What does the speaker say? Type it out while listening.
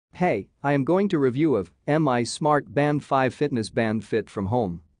Hey, I am going to review of Mi Smart Band 5 Fitness Band Fit from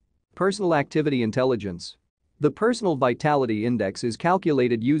Home. Personal Activity Intelligence. The Personal Vitality Index is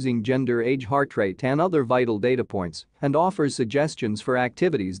calculated using gender, age, heart rate and other vital data points and offers suggestions for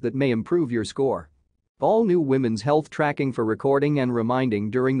activities that may improve your score. All new women's health tracking for recording and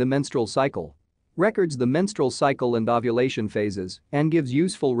reminding during the menstrual cycle. Records the menstrual cycle and ovulation phases and gives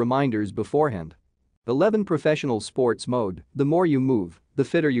useful reminders beforehand. 11 Professional Sports Mode. The more you move, the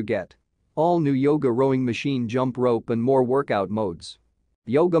fitter you get. All new yoga, rowing machine, jump rope and more workout modes.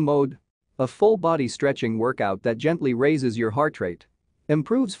 Yoga Mode. A full body stretching workout that gently raises your heart rate.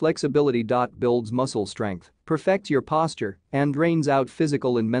 Improves flexibility. Builds muscle strength, perfects your posture, and drains out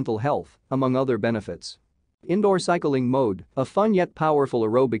physical and mental health, among other benefits. Indoor Cycling Mode. A fun yet powerful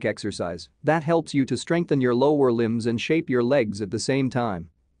aerobic exercise that helps you to strengthen your lower limbs and shape your legs at the same time.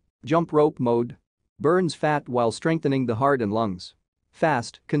 Jump Rope Mode. Burns fat while strengthening the heart and lungs.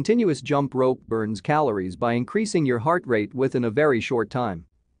 Fast, continuous jump rope burns calories by increasing your heart rate within a very short time.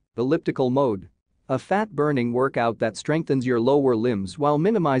 Elliptical Mode. A fat-burning workout that strengthens your lower limbs while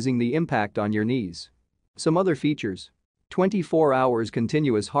minimizing the impact on your knees. Some other features. 24 hours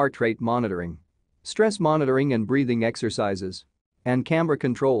continuous heart rate monitoring. Stress monitoring and breathing exercises. And camera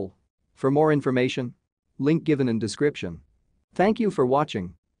control. For more information, link given in description. Thank you for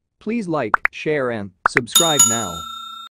watching. Please like, share and subscribe now.